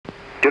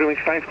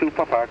Eurowings 52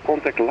 Papa,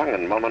 contact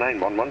Langen, 119,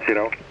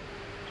 110.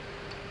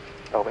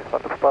 Eurowings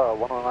 52 Papa,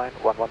 119,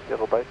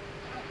 110, bye.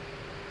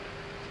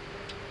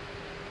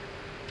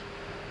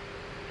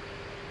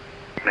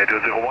 NATO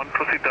 01,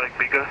 proceed direct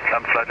Bigger,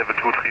 climb flight level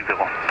 230.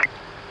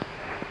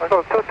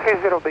 Level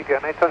 230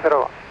 Bigger, NATO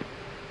 01.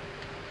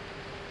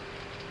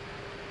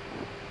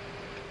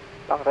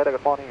 Langen Radar,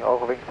 good morning,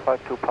 Eurowings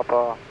 52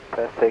 Papa,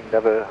 passing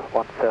level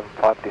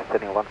 175,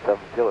 descending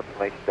 170,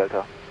 information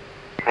Delta.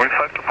 Eurowings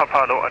 52 Papa,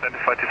 hello,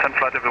 identified descent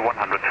flight level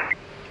 100.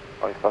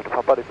 Eurowings 52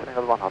 Papa, descending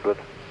level 100.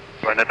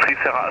 Ryanair 3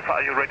 Sierra Alpha,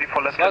 are you ready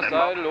for left hand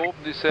inbound? Idle,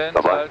 open descent,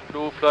 flight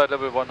blue, flight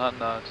level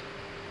 100.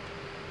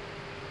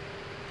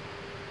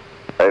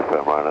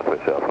 AFM, Ryanair 3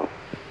 Sierra Alpha.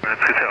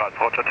 Ryanair 3 Sierra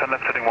Alpha, Roger, 10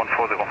 left heading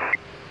 140.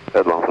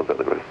 Advance on 10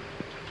 degrees.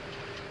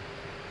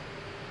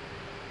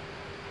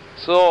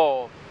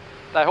 So,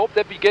 I hope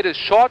that we get a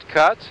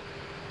shortcut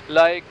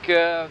like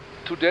to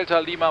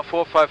Delta Lima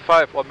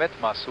 455 or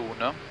Metma soon,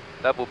 no?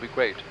 That would be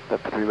great.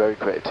 That would be very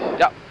great.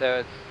 Yeah,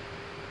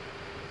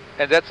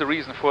 and that's the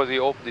reason for the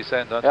open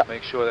descent, to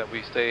make sure that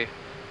we stay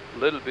a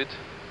little bit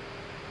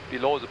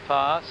below the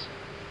pass,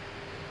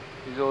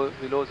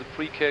 below the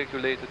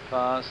pre-calculated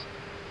pass.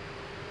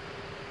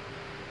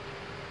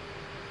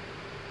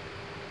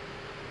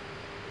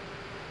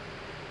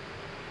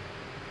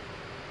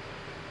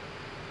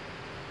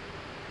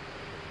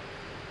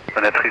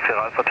 Ryanair 3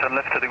 Sierra Alpha, turn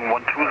left heading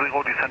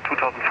 120, descend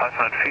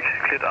 2,500 feet,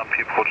 cleared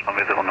RP approach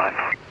runway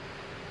 09.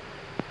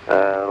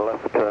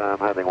 Left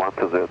heading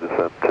 120,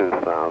 descent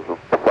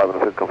 2,500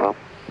 feet, confirm.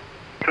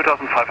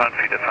 2,500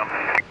 feet, FM.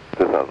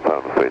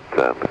 2,500 feet,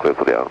 and clear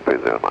for the RP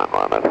 09,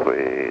 Ryanair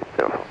 3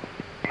 Sierra Alpha.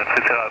 Ryanair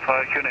 3 Sierra Alpha,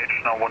 QNH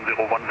now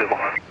 1010.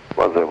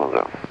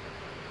 1010.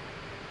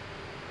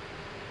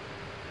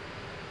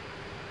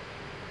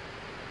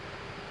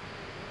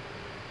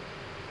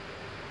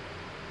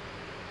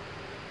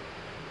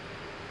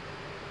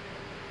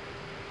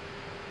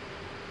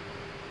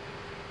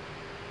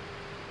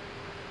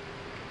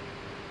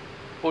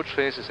 Both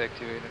phase is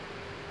activated.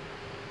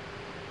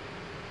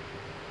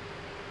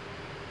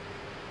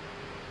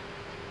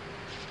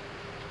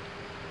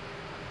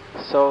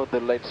 So the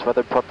latest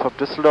weather report from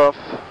Düsseldorf.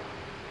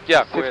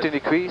 Yeah, 15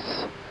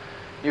 degrees.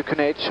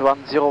 QNH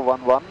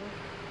 1011.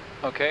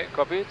 Okay,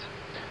 copied.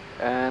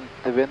 And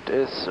the wind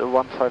is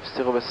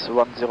 150 with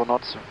 10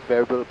 knots,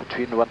 variable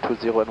between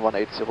 120 and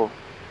 180.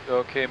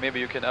 Okay, maybe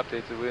you can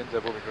update the wind,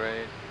 that would be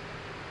great.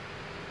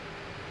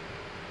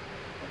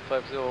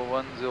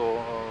 15010,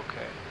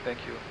 okay, thank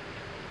you.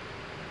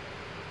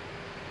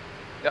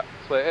 Yeah,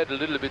 so I add a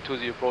little bit to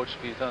the approach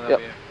speed,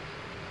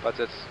 but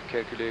that's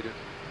calculated.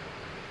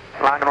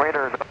 Line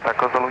Raider,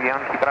 Echo Zulu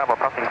Yankee Bravo,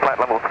 passing flight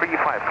level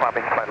 35,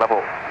 climbing flight level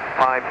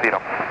 50.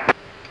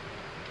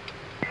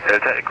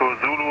 Delta Echo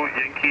Zulu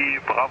Yankee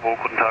Bravo,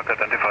 guten Tag,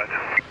 identified.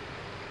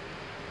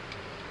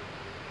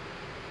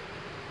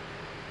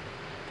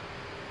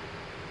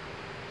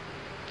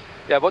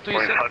 Yeah, what do you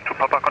think? 5 to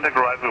Papa, contact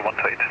arrival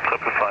 128,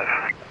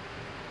 555.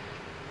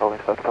 Going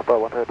 5 to Papa,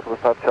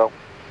 185, ciao.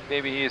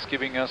 Maybe he is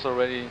giving us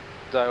already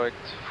direct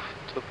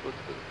to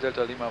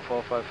Delta Lima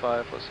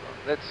 455 or so.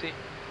 Let's see.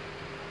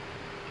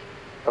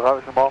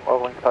 Arrival morgen,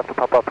 Eurowings 5 to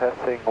Papa,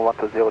 passing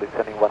 120,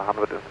 descending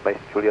 100,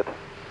 information Juliet.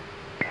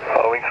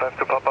 Eurowings 5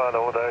 to Papa,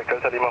 hello,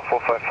 Delta Lima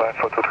 455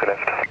 for 23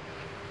 left.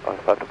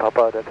 Eurowings 5 to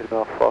Papa, Delta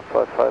Lima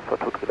 455 for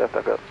 23 left,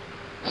 danke.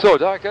 So,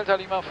 direct Delta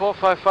Lima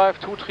 455,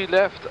 23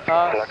 left,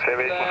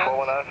 acceleration for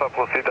 1 Alpha,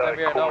 proceed and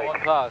we are now on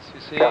pass,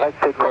 you see,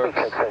 it works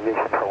as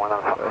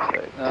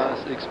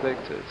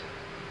expected.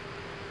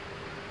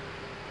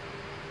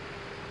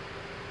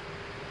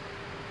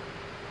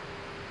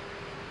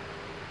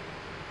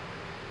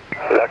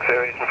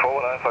 Acceleration for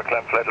 1 Alpha,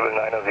 climb flight level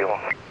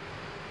 90.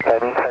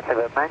 Climbing flight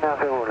level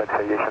 90,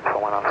 acceleration for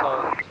 1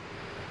 Alpha.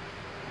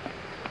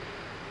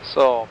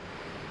 So,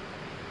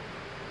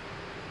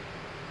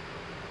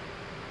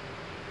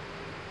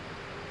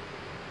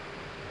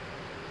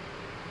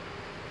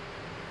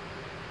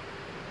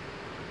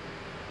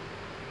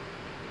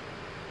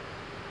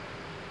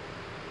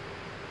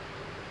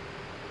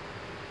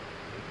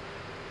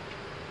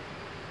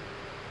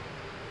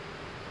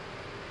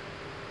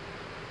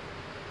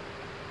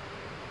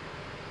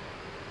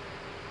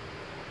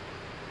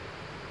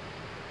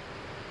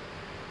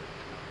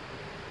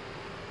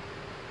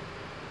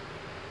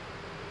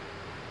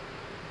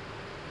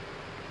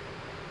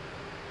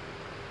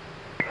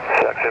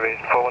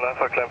 Acceleration for 1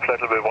 Alpha, climb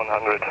flight level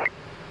 100.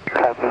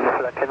 Climbing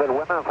flight level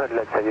 100,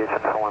 acceleration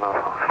for 1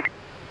 Alpha.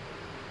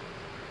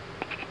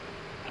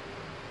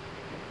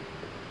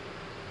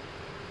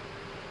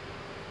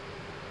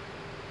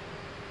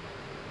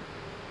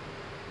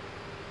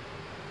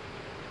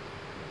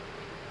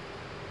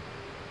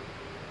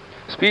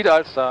 speed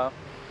Alstar.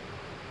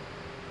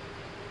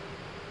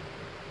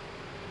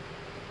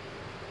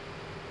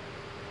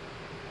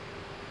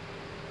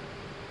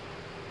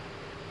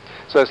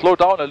 So I slow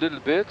down a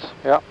little bit,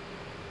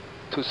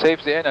 to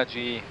save the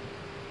energy.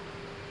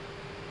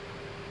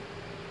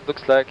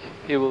 Looks like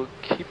he will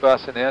keep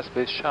us in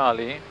airspace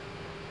Charlie.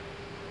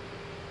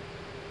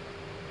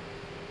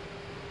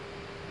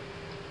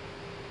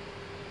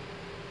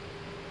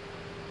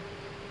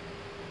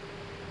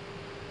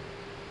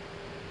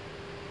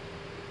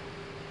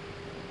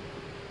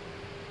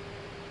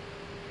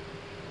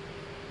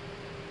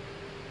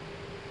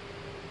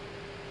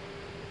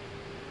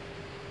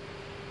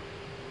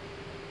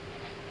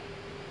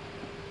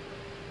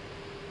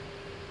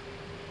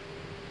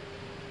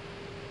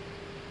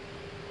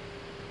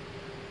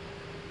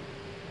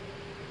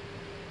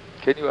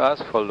 Can you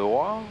ask for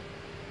lower?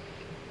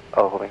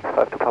 Eurowings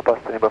 5 to Papa,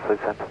 standing by for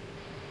descent.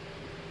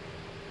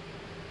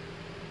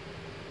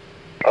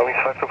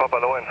 Eurowings 5 to Papa,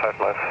 lower in 5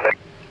 miles.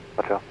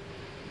 Roger.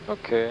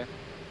 Okay.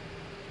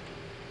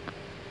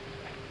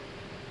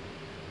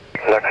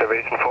 Lux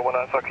Aviation 41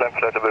 Alpha, climb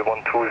flight level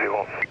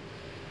 120.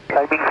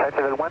 Climbing flight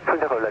level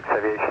 120, Lux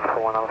Aviation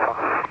 41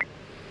 Alpha.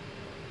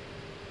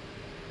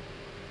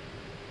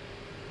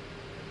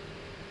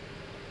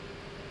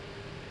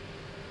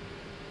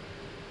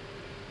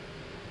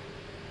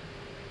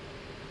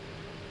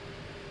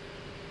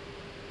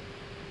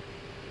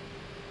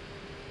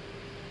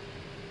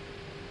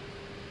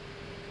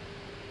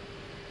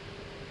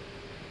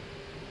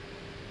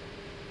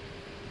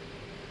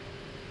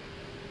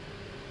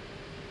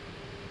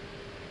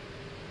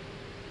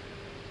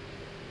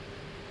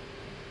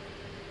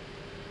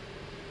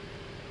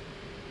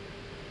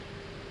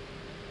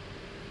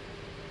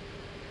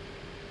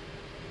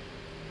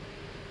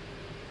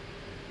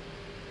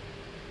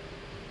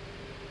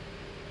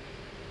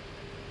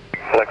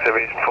 Lux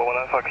Aviation 41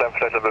 Alpha, climb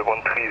flight level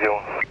 130.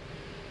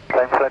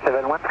 Climb flight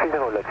level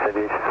 130, Lux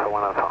Aviation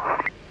 41 Alpha.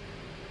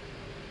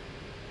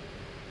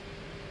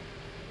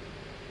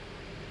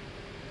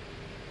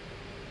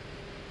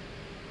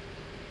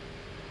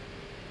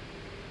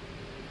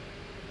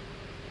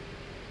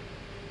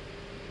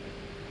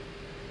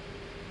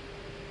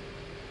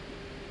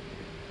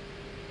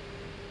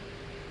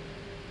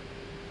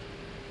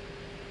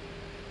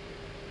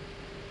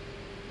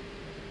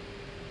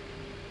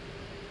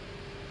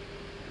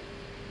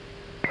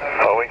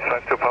 Eurowings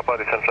 5 to Papa,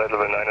 descent flight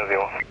level 90.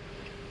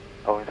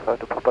 Eurowings 5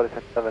 to Papa,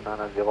 descent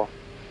 790.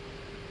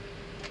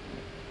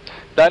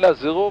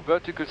 980,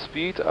 vertical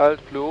speed, alt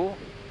blue.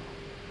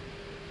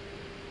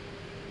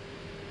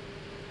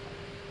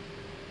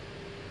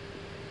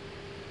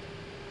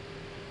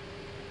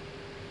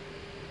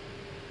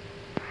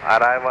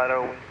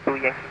 Arrival Wing 2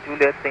 Yankee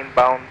Juliet,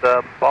 inbound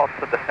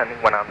Boston,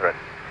 descending 100.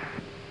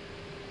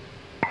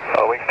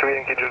 Wing 2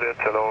 Yankee Juliet,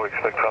 hello,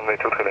 expect runway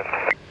 23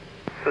 left.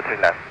 23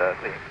 left,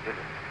 Yankee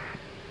Juliet.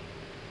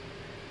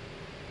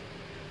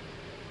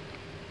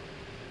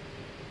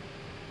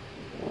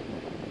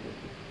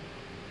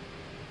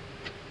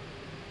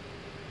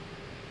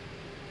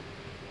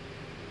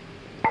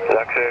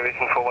 Lux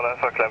Aviation 41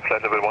 Alpha, climb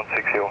flight level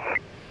 160.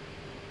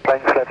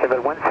 Climb flight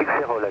level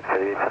 160, Lux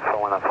Aviation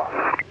 41 Alpha.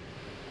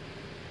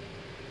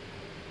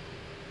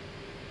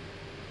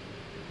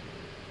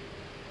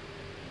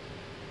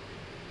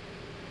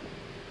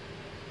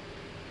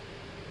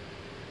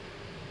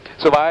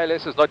 So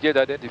ILS is not yet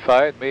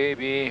identified,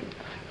 maybe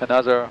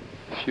another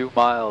few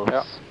miles.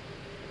 Yeah.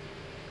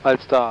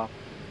 Alstar.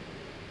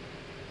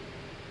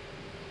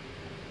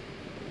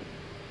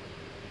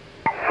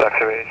 Lux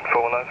Aviation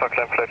 41 Alpha,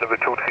 climb flight level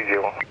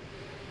 230.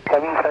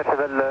 Climbing flight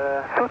level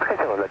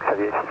 230, Lux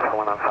Aviation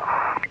 41 Alpha.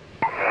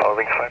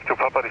 Wings 5 to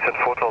Papa, descent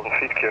 4,000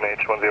 feet,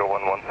 QNH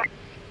 1011.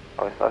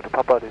 Eurowings 5 to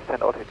Papa,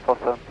 descent out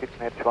 8,000 feet,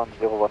 QNH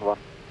 1011.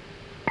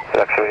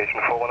 Lux Aviation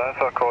 41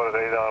 Alpha, call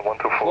radar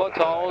 124.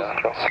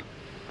 4000.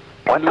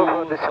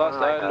 Blue, thrust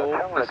ILO,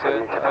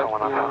 descent, alt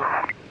blue,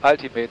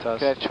 altimeters.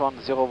 QNH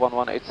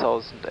 1011,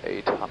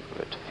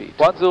 8,800 feet.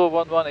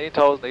 1011,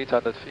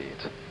 8,800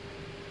 feet.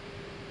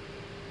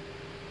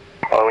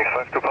 Wings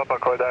 5 to Papa,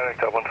 call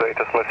director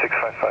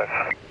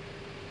 128.655.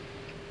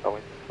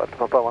 Eurowings 5 to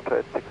Papa,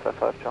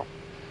 128.655, ciao.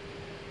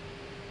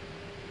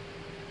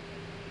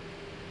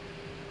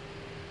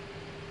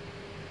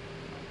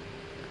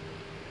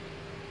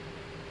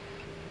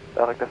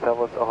 Director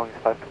servos, Eurowings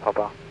 5 to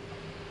Papa.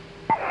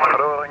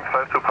 Hello, Wings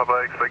 5 to Papa,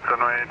 expect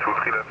runway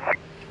 23 left.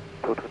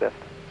 2 left.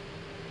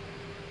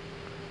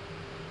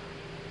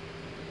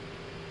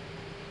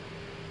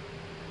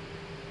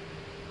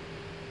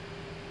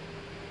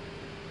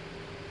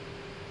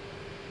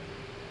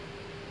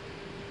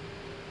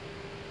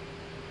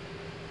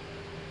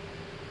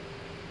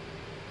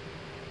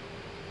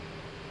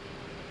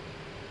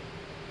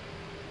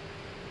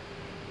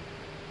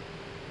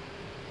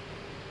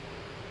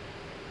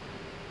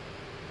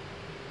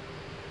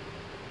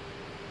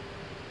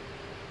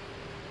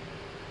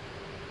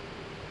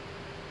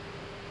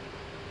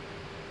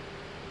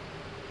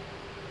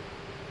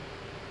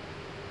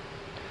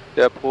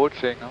 They're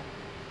approaching. Huh?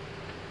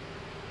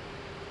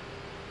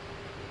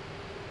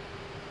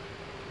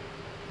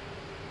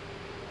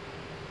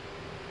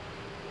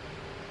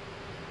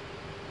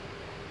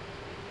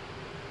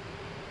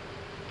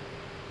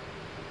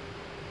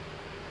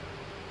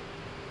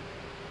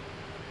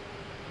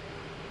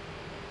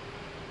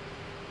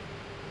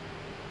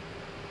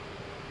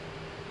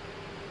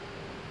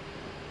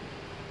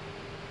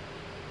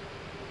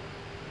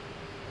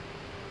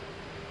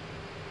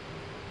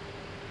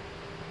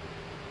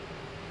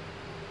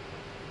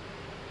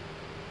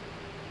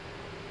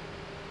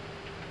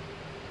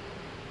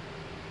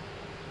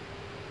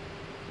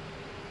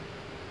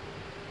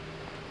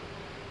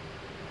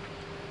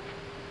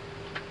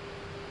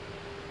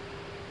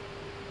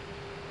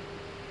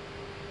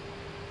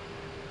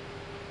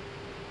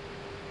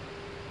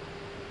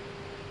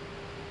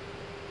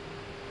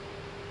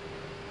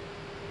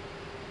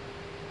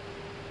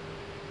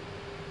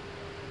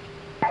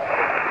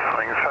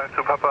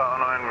 to Papa,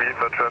 on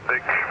River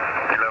traffic,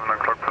 11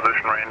 o'clock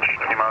position range,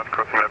 3 miles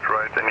crossing left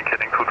right,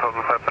 indicating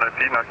 2,500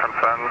 feet, not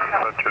confirmed,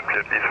 but should be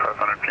at least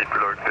 500 feet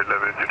below exit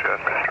level due to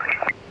airspace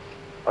structure.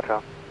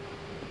 Roger.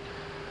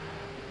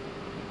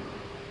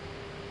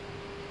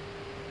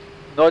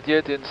 Not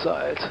yet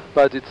inside,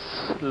 but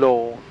it's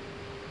low.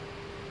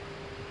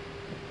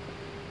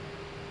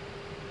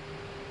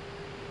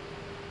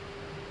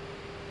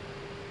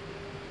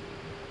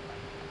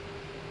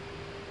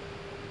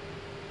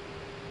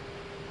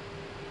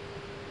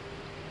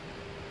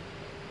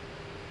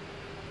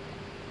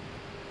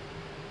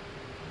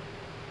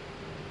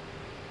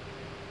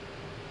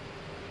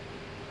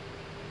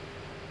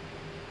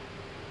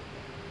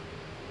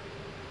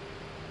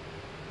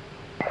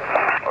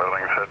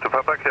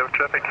 Papa, clear of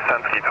traffic,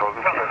 descend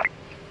 3,000 feet.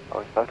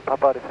 Oh, ich sollte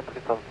Papa, descend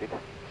 3,000 feet.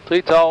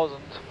 3000.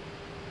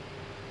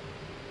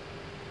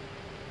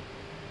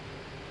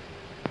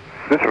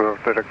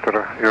 Düsseldorf,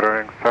 Director,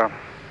 Eurowings,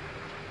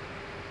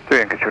 2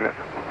 Yankee Juliet.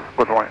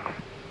 Good morning.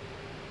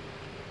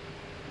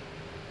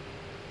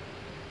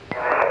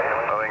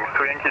 Eurowings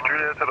 2 Yankee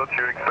Juliet, hello to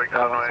you, expect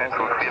runway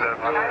 23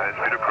 left, high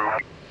speed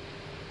approved.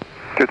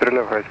 23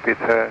 left, high speed,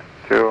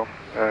 to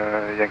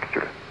Yankee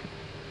Juliet.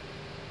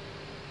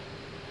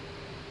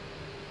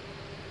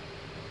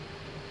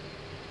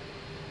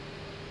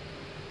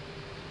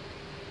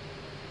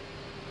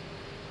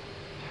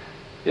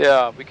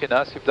 Yeah, we can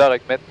ask him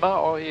direct Metma,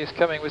 or he is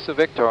coming with a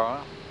vector. Huh?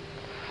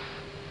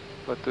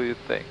 What do you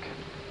think?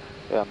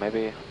 Yeah,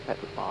 maybe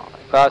Metma.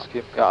 Ask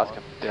him. Yeah, ask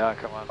him. Yeah,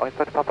 come on. Oh, ich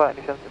sollte Papa,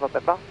 Initial über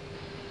Metma.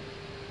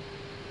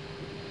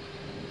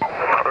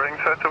 Rolling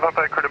side to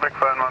Papa, call back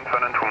for 1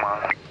 turn and 2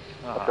 miles.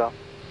 Roger.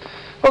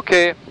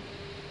 Okay.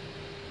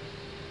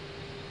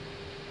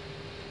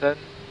 Then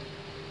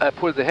I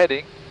pull the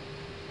heading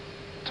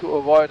to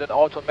avoid an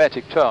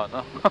automatic turn.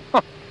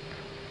 Huh?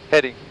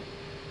 Heading.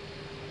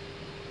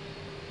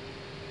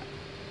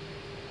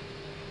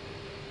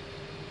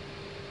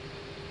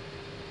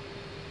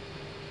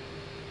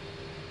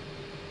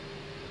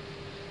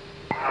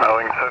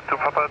 Eurowings side to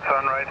Papa,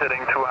 turn right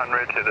heading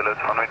 200, EDDL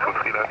runway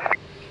 23 left.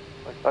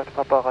 Oh, ich sollte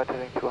Papa, right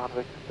heading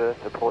 200,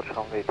 approach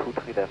runway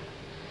 23 left.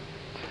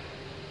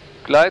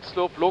 Glide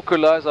slope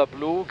localizer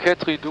blue,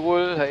 Cat3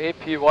 dual,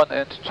 AP1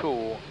 and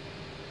 2.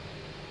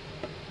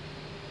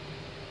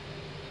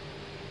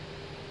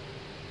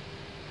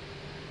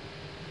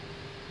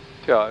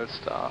 Tja,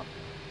 Alstar.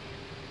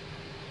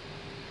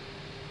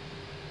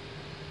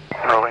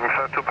 Eurowings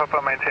side to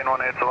Papa, maintain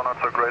 180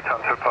 knots or greater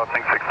until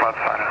passing 6 miles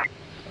final.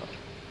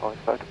 Oh, ich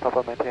sollte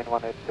Papa, maintain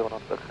 180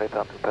 knots or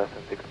greater until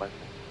passing 6 miles.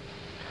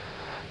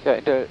 Ja,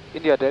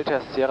 India Delta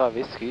Sierra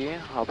Whiskey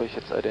habe ich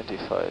jetzt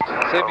identified.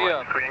 Same here.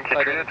 Eurowings 2 Yankee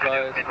Juliet,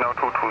 Identified. speed now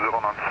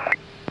 220 knots.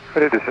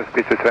 Ready to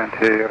speed to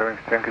 20, Eurowings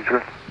Yankee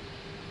Juliet.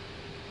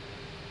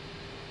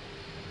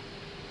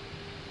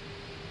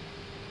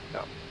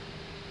 Ja.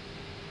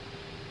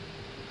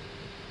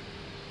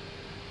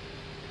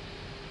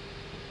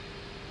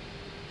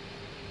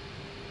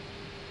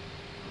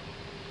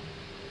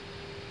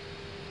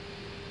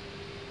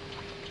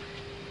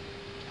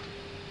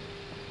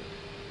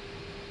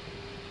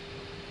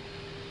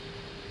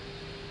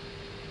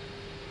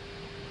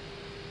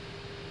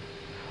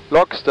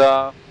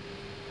 Lockstar.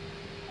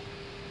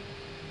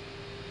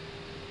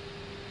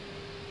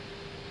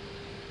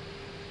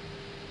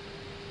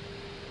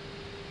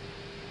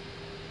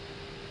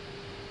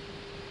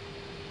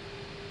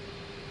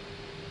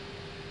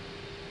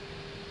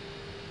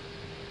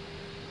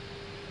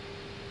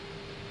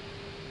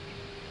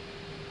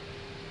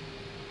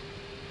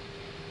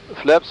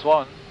 Flaps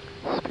 1.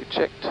 Speed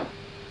checked.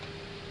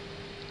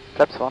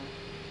 Flaps 1.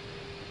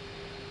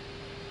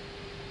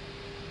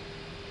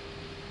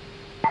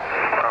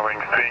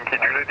 Eurowings 2 Yankee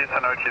Juliet,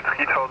 descend altitude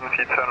 3,000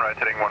 feet, turn right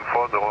heading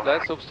 140.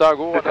 Glide slope star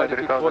go, Descend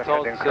 192 3000,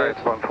 4000 heading set.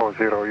 right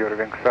 140,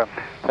 Eurowings,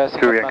 Passing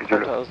 2 at Yankee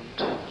Juliet.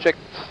 9000.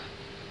 Checked.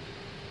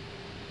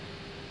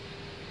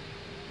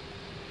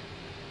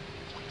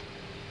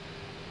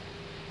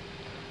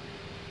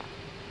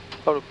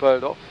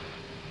 Autopilot off.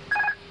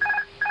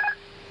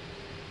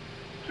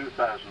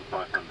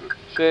 2,500.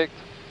 Checked.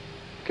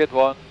 Cat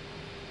 1.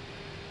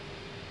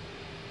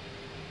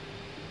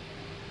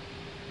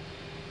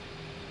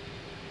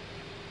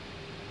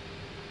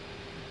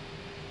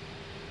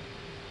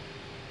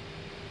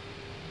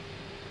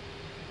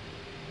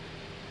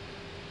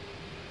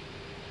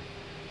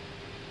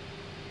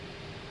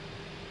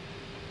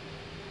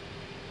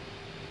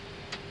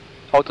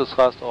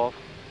 Autothrust off.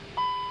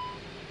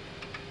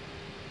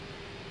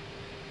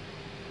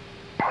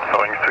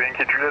 Eurowings 2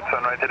 Yankee Juliet,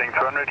 turn right heading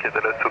 200,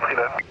 EDDL 23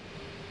 left.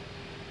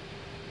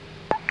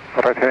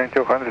 Right heading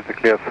 200,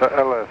 clear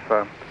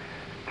LS,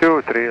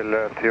 23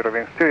 left,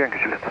 Eurowings 2 Yankee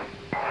Juliet.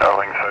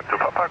 Eurowings side to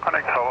Papa,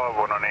 connect tower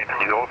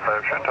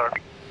 118.305, schönen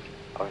Tag.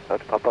 Oh, ich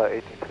sollte Papa,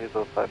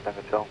 18305,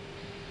 danke, ciao.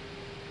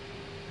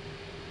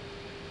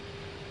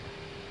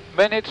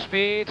 Manage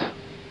speed.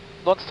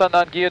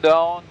 Non-standard gear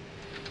down.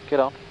 Gear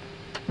down.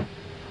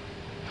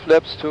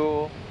 Flaps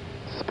 2.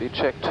 Speed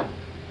checked.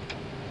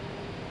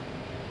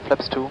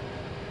 Flaps 2.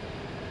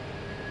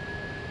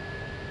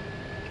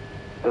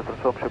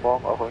 Dusseldorf, schönen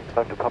Morgen, Eurowings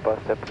 5 to Papa,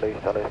 step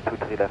left, LS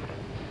 23 left.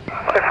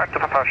 5 to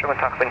Papa, schönen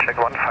Tag, wind check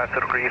 15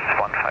 degrees,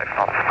 15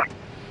 knots.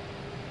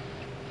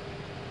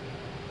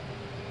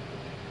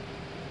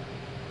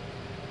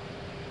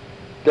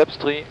 Flaps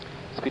 3,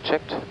 speed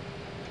checked.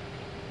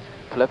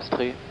 Flaps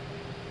 3.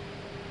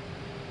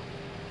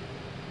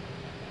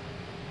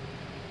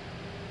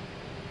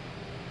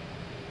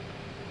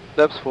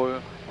 Flaps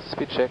full,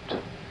 speed checked.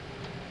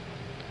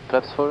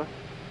 Flaps full.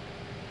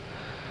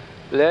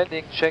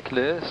 Landing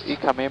checklist.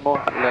 EK memo,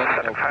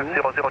 landing no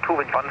blue. 002,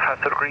 wind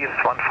 15 degrees,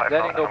 15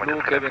 Landing no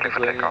blue, cabin is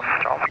ready.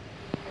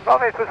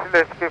 Runway 26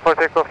 left, before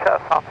takeoff,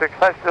 chest, sound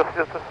 65,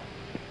 just.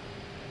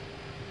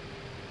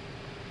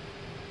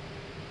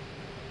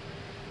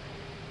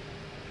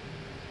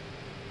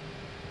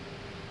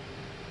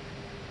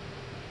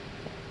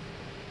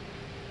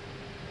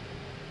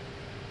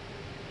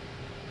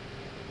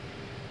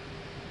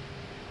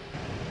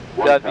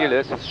 Yeah,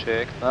 VLS is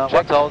checked.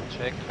 1000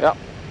 checked. Yeah.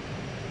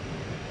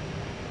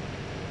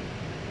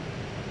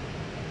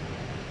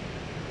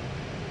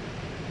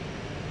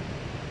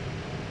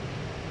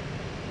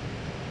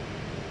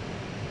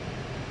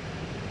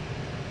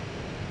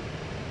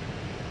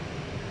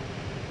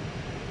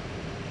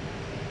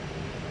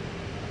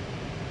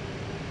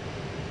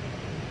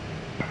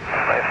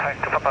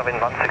 Papa,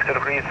 wind 160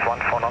 degrees,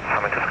 14 knots,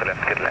 runway 23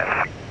 left, get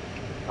land.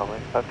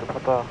 Eurowings 5 to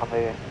Papa,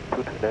 runway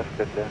 23 left,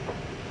 get land.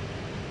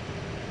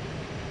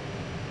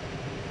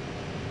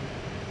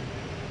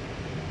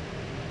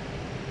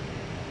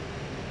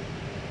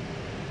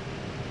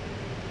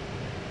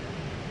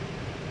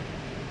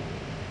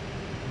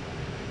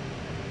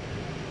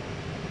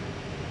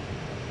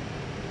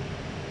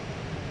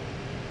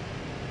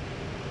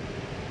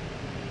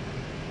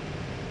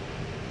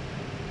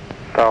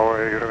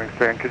 Tower, Eurowings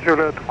Yankee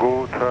Juliet,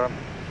 good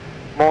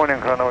morning,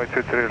 runway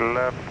 23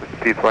 left,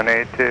 speed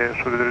 180,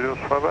 should we reduce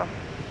further?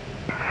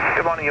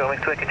 Good morning,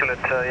 Eurowings Yankee Juliet,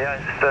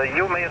 yes,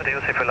 you may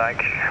reduce if you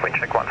like, wind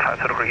check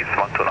 15 degrees,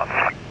 12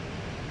 knots.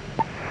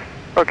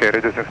 Okay,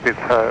 reducing speed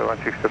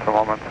 160 at the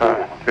moment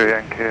to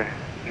Yankee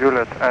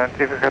Juliet, and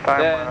if you have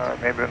time,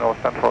 maybe no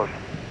stand first.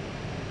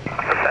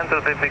 Stand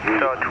will be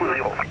Victor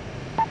 20.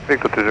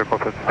 Victor 20,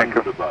 copy, thank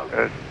you,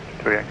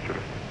 to Yankee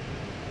Juliet.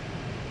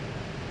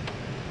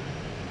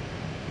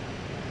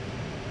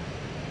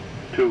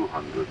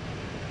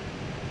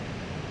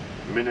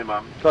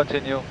 Minimum.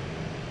 Continue.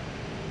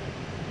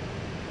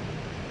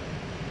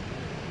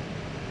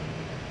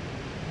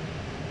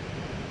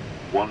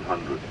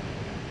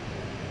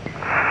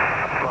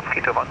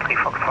 Mosquito 13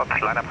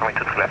 Foxtrot, line up runway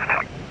 23 left.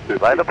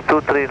 50, line up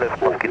 23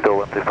 left,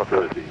 Mosquito 13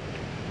 Foxtrot. 30,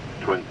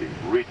 20,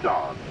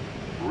 retard,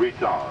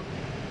 retard,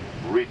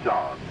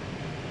 retard,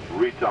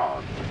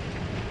 retard.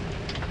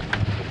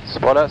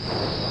 Spoilers.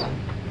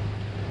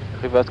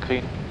 Reverse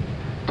green.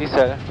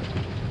 Diesel.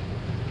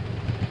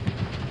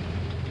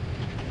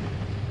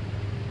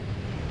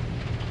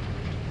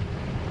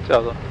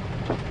 Also,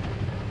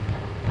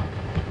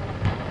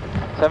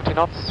 70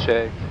 knots.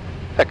 check.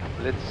 Heck,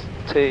 let's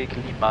take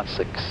Lima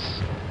 6.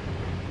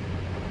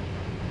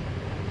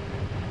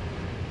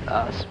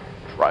 As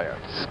prior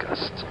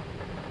discussed.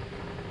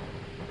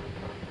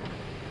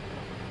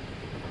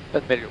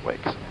 And medium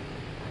wakes.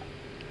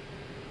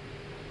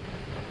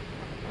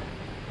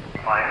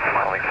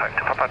 Runway 5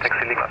 to Papa,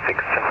 taxi Lima 6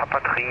 and Papa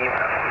 3,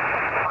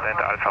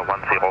 land Alpha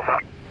 10.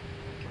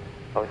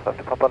 Runway 5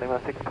 to Papa,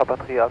 Lima 6, Papa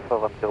 3,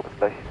 Alpha 10, bis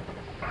gleich.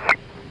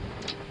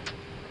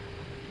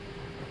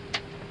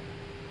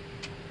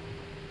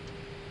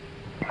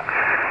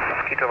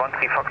 Mosquito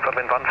 13 Foxtrot,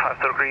 wind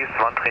 15 degrees,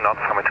 13 knots,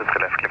 runway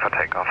 23 left, clear for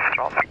takeoff.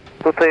 John.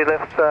 23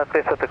 left,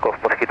 clear for takeoff,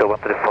 Mosquito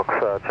 13 Fox.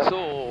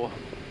 So.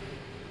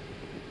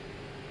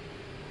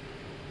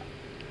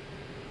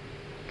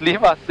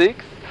 Lima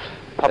 6.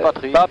 Papa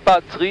 3.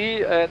 Papa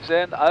 3 and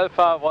then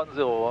Alpha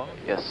 10.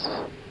 Yes.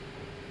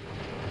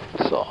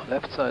 So,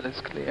 left side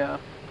is clear.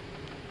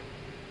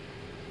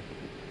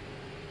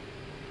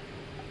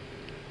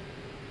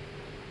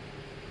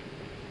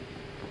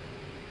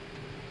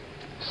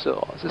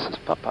 So, this is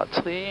Papa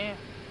 3.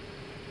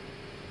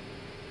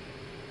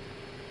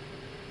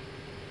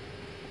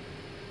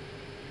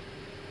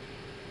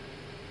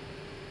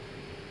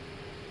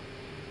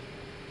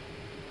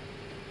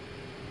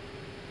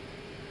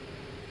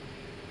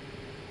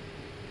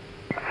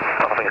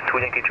 Crossing is 2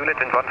 Yankee Juliet,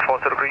 wind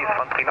 14 degrees,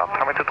 13 knots,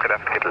 runway 23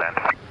 left, get land.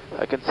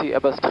 I can see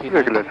Airbus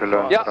Regular to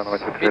land, Yeah, runway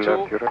 23 me too.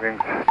 left,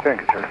 Eurowings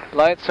Yankee Juliet.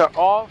 Lights are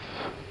off.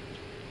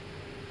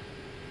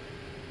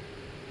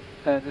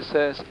 And it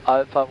says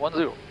Alpha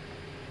 10.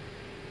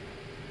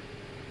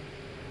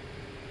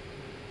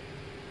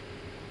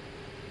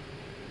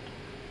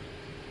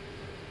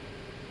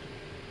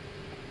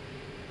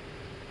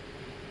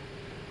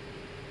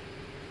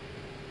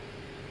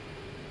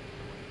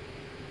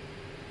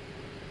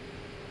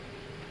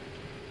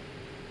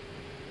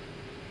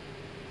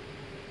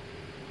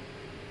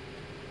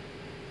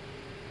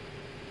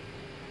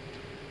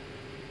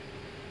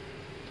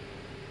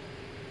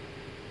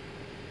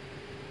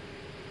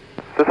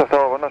 Dusseldorf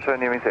Tower,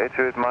 wunderschön, Eurowings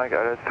 8 Mike,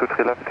 LS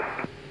 23 left.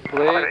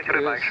 Brake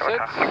is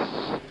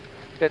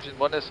set. Engine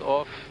 1 is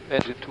off,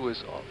 engine 2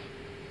 is off.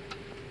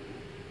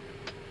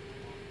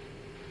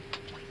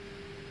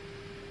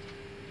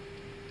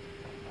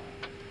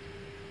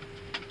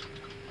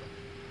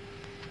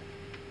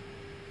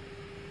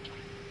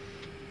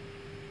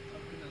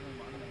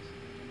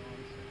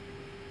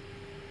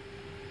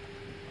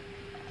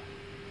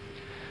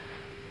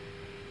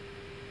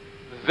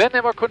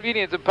 Whenever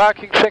convenient, the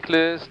parking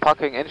checklist.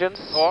 Parking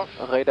engines. Off.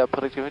 Radar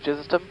predictive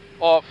system.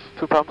 Off.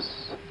 Fuel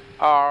pumps.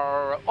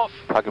 Are off.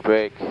 Parking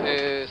brake.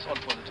 Is on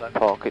for the time.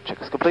 Parking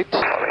check is complete.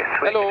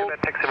 Hello.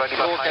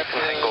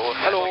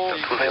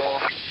 Hallo.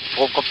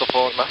 Strom kommt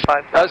sofort, nach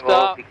 5 Alles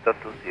klar.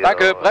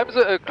 Danke.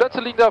 Bremse, Klötze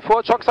liegen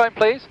davor. Chalksign,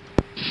 please.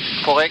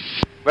 Korrekt.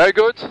 Very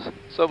good.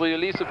 So we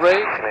release the brakes.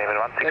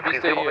 And we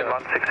stay here.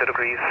 160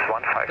 degrees,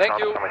 15 Thank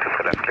you. coming to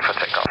the left, clear for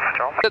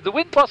takeoff. The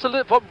wind was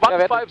from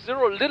 150 a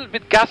little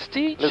bit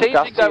gusty,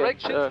 changing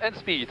directions and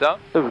speed. Huh?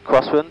 A little bit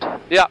crosswind.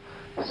 Yeah.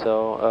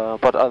 So,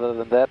 but other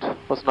than that,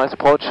 was a nice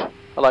approach.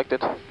 I liked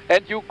it.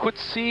 And you could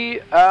see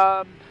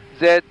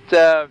that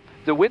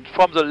the wind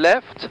from the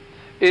left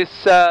is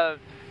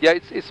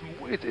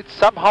it's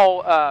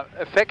somehow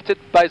affected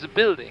by the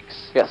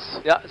buildings. Yes.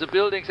 Yeah, the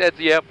buildings at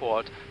the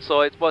airport.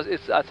 So I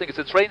think it's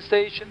a train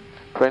station.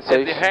 Train station.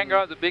 And the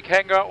hangar, the big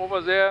hangar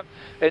over there,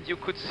 and you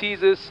could see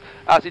this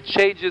as it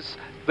changes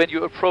when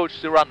you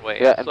approach the runway.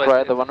 Yeah, so and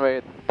via the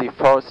runway, the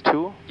forest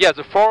too. Yeah,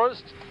 the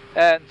forest,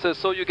 and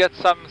so you get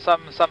some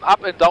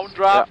up and down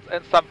draft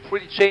and some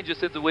pretty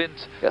changes in the wind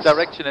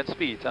direction and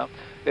speed.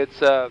 It's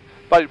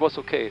but it was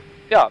okay.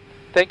 Yeah,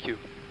 thank you.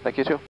 Thank you too.